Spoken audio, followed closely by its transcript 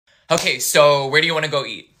Okay, so where do you want to go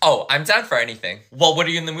eat? Oh, I'm down for anything. Well, what are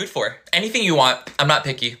you in the mood for? Anything you want. I'm not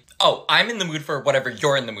picky. Oh, I'm in the mood for whatever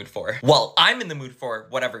you're in the mood for. Well, I'm in the mood for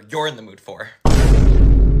whatever you're in the mood for.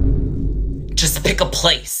 Just pick a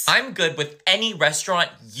place. I'm good with any restaurant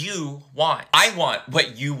you want. I want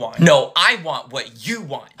what you want. No, I want what you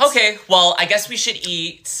want. Okay, well, I guess we should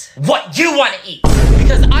eat what you want to eat.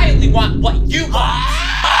 Because I only want what you want.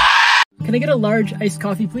 Can I get a large iced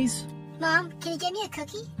coffee, please? Mom, can you get me a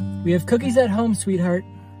cookie? We have cookies at home, sweetheart.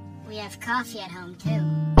 We have coffee at home, too.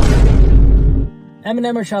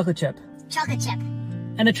 M&M or chocolate chip? Chocolate chip.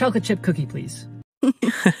 And a chocolate chip cookie, please.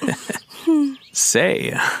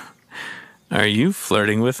 Say, are you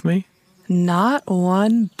flirting with me? Not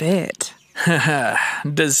one bit.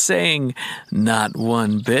 Does saying not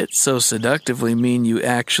one bit so seductively mean you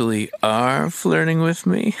actually are flirting with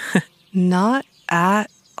me? Not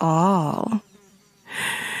at all.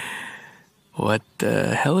 What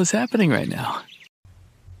the hell is happening right now?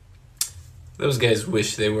 Those guys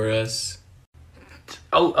wish they were us.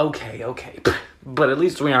 Oh, okay. But at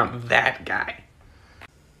least we aren't that guy.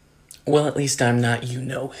 Well, at least I'm not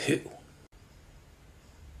you-know-who.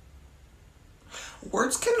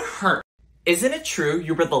 Words can hurt. Isn't it true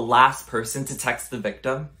you were the last person to text the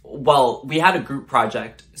victim? Well, we had a group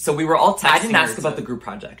project, so we were all texting. I didn't ask about the group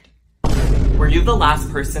project. Were you the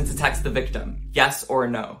last person to text the victim? Yes or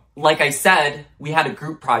no? Like I said, we had a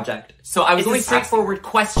group project. So I was only straightforward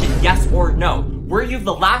question, yes or no. Were you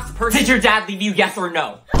the last person? Did your dad leave you, yes or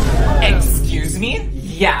no? Excuse me?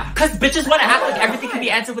 Yeah. Cause bitches wanna act like everything can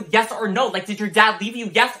be answered with yes or no. Like, did your dad leave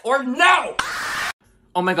you, yes or no?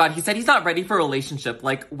 Oh my god, he said he's not ready for a relationship.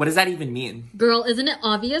 Like, what does that even mean? Girl, isn't it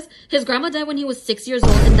obvious? His grandma died when he was 6 years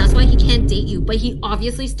old and that's why he can't date you, but he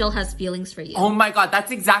obviously still has feelings for you. Oh my god,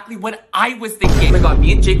 that's exactly what I was thinking. Oh my god,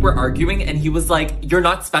 me and Jake were arguing and he was like, you're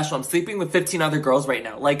not special. I'm sleeping with 15 other girls right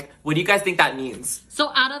now. Like, what do you guys think that means?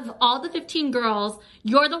 So out of all the 15 girls,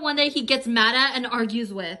 you're the one that he gets mad at and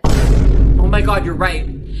argues with. Oh my god, you're right.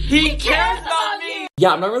 He cares about me!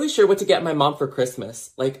 Yeah, I'm not really sure what to get my mom for Christmas.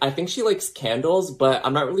 Like, I think she likes candles, but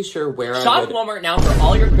I'm not really sure where Shop Walmart now for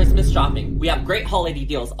all your Christmas shopping. We have great holiday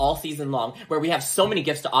deals all season long, where we have so many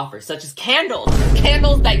gifts to offer, such as candles.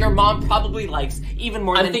 Candles that your mom probably likes even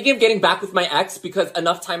more than— I'm thinking of getting back with my ex because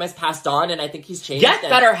enough time has passed on and I think he's changed. Get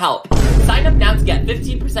BetterHelp! Sign up now to get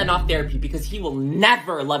 15% off therapy because he will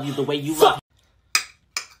never love you the way you love him.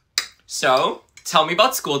 So, tell me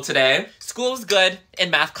about school today. School was good. In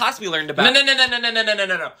math class, we learned about— No.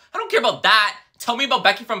 I don't care about that. Tell me about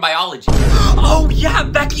Becky from biology. Oh yeah,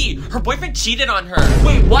 Becky! Her boyfriend cheated on her.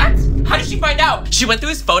 Wait, what? How did she find out? She went through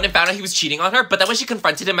his phone and found out he was cheating on her, but then when she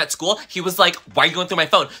confronted him at school, he was like, why are you going through my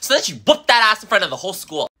phone? So then she whooped that ass in front of the whole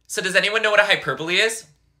school. So does anyone know what a hyperbole is?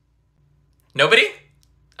 Nobody?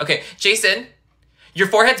 Okay, Jason, your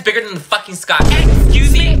forehead's bigger than the fucking sky.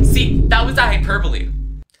 Excuse me? See, that was a hyperbole.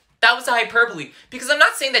 That was a hyperbole. Because I'm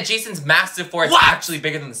not saying that Jason's massive forehead's actually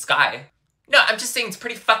bigger than the sky. No, I'm just saying it's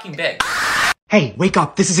pretty fucking big. Hey, wake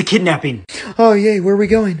up. This is a kidnapping. Oh, yay. Where are we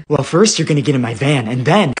going? Well, first you're gonna get in my van and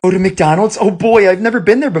then go to McDonald's? Oh boy, I've never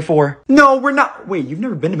been there before. No, we're not. Wait, you've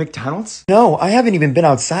never been to McDonald's? No, I haven't even been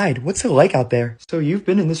outside. What's it like out there? So you've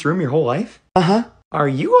been in this room your whole life? Uh-huh. Are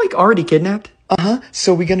you, like, already kidnapped? Uh-huh.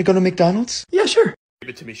 So we gonna go to McDonald's? Yeah, sure. Give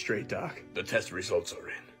it to me straight, Doc. The test results are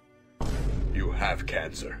in. You have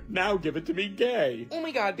cancer. Now give it to me gay. Oh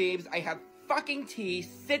my god, babes, I have fucking tea.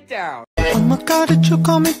 Sit down. Oh my god, did you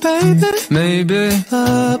call me baby? Maybe.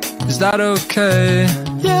 Is that okay?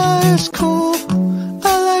 Yeah, it's cool.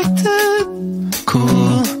 I liked it.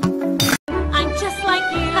 Cool. I'm just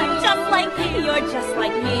like you. I'm just like you. You're just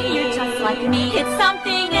like me. You're just like me. It's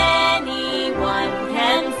something anyone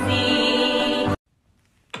can see.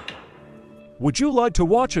 Would you like to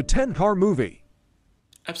watch a 10-car movie?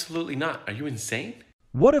 Absolutely not. Are you insane?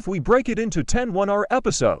 What if we break it into 10 one-hour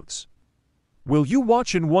episodes? Will you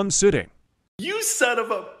watch in one sitting? You son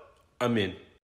of a— I'm in.